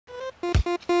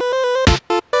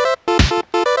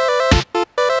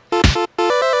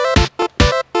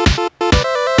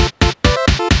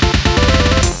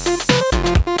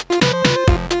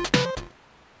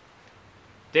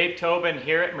Tobin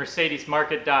here at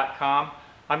mercedesmarket.com.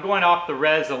 I'm going off the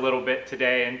res a little bit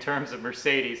today in terms of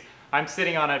Mercedes. I'm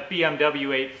sitting on a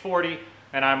BMW 840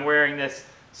 and I'm wearing this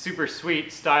super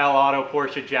sweet style auto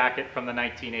Porsche jacket from the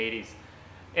 1980s.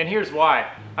 And here's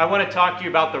why. I want to talk to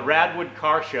you about the RADwood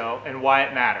car show and why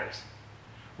it matters.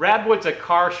 RADwood's a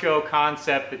car show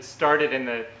concept that started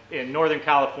in Northern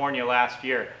California last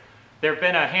year. There have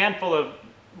been a handful of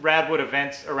RADwood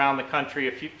events around the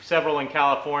country, several in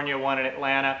California, one in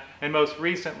Atlanta, and most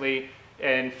recently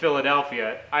in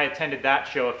Philadelphia. I attended that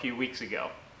show a few weeks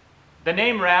ago. The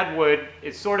name RADwood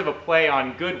is sort of a play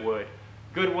on Goodwood.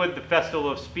 Goodwood, the Festival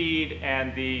of Speed,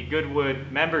 and the Goodwood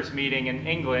members meeting in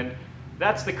England.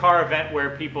 That's the car event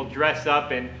where people dress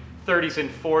up in 30s and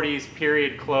 40s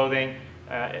period clothing.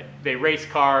 They race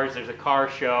cars, there's a car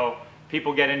show.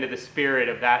 People get into the spirit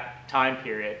of that time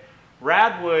period.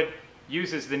 RADwood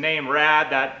uses the name rad,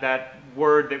 that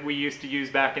word that we used to use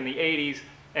back in the 80s,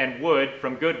 and wood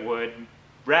from Goodwood,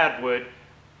 RADwood,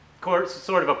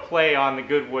 sort of a play on the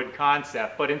Goodwood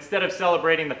concept. But instead of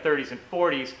celebrating the 30s and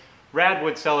 40s,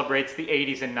 RADwood celebrates the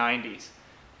 80s and 90s.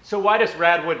 So why does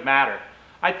RADwood matter?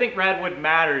 I think RADwood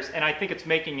matters, and I think it's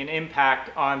making an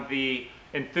impact on the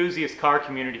enthusiast car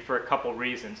community for a couple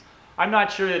reasons. I'm not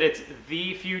sure that it's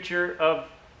the future of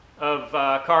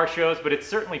car shows, but it's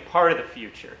certainly part of the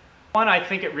future. One, I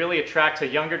think it really attracts a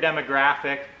younger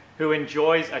demographic who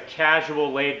enjoys a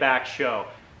casual, laid-back show.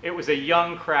 It was a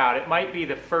young crowd. It might be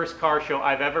the first car show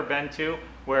I've ever been to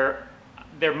where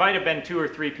there might have been 2 or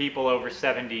 3 people over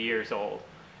 70 years old.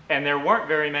 And there weren't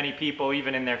very many people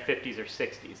even in their 50s or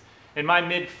 60s. In my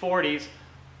mid-40s,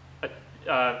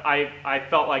 I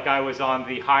felt like I was on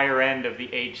the higher end of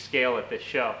the age scale at this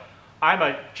show. I'm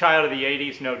a child of the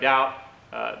 80s, no doubt,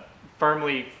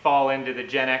 firmly fall into the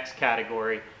Gen X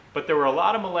category. But there were a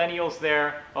lot of millennials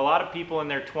there, a lot of people in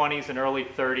their 20s and early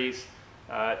 30s,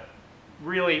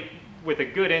 really with a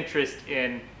good interest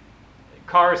in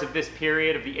cars of this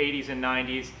period of the 80s and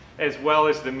 90s, as well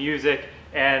as the music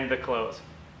and the clothes.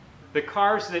 The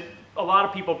cars that a lot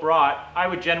of people brought, I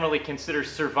would generally consider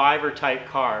survivor-type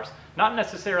cars. Not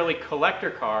necessarily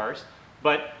collector cars,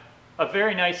 but a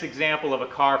very nice example of a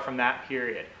car from that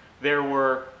period. There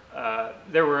were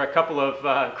a couple of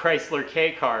Chrysler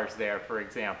K cars there, for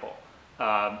example.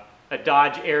 A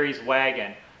Dodge Aries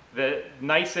wagon. The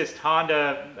nicest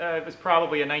Honda, it was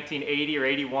probably a 1980 or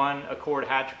 81 Accord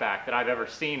hatchback that I've ever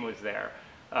seen was there.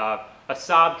 A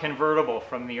Saab convertible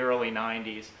from the early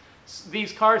 90s.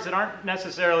 These cars that aren't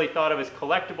necessarily thought of as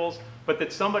collectibles, but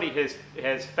that somebody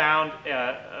has found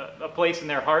a place in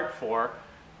their heart for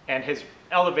and has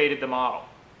elevated the model.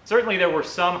 Certainly there were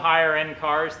some higher end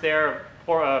cars there.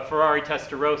 For a Ferrari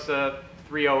Testarossa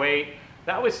 308,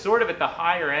 that was sort of at the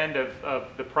higher end of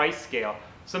the price scale.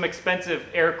 Some expensive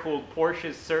air-cooled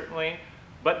Porsches certainly,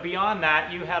 but beyond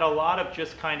that you had a lot of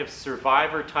just kind of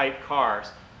survivor type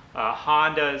cars.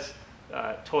 Hondas,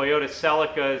 Toyota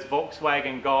Celicas,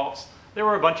 Volkswagen Golfs. There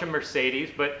were a bunch of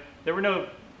Mercedes, but there were no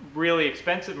really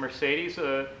expensive Mercedes.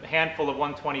 A handful of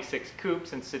 126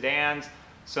 coupes and sedans,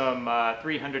 some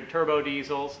 300 turbo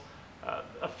diesels.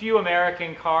 A few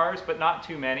American cars, but not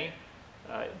too many.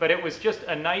 But it was just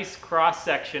a nice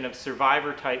cross-section of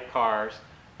survivor-type cars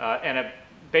and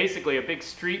basically a big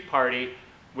street party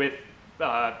with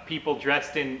people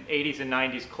dressed in 80s and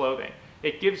 90s clothing.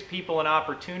 It gives people an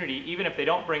opportunity, even if they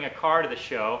don't bring a car to the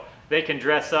show, they can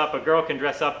dress up, a girl can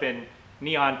dress up in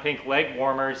neon pink leg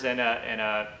warmers and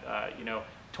a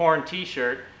torn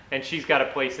t-shirt, and she's got a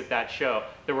place at that show.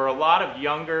 There were a lot of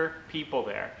younger people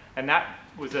there, and that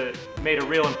made a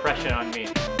real impression on me.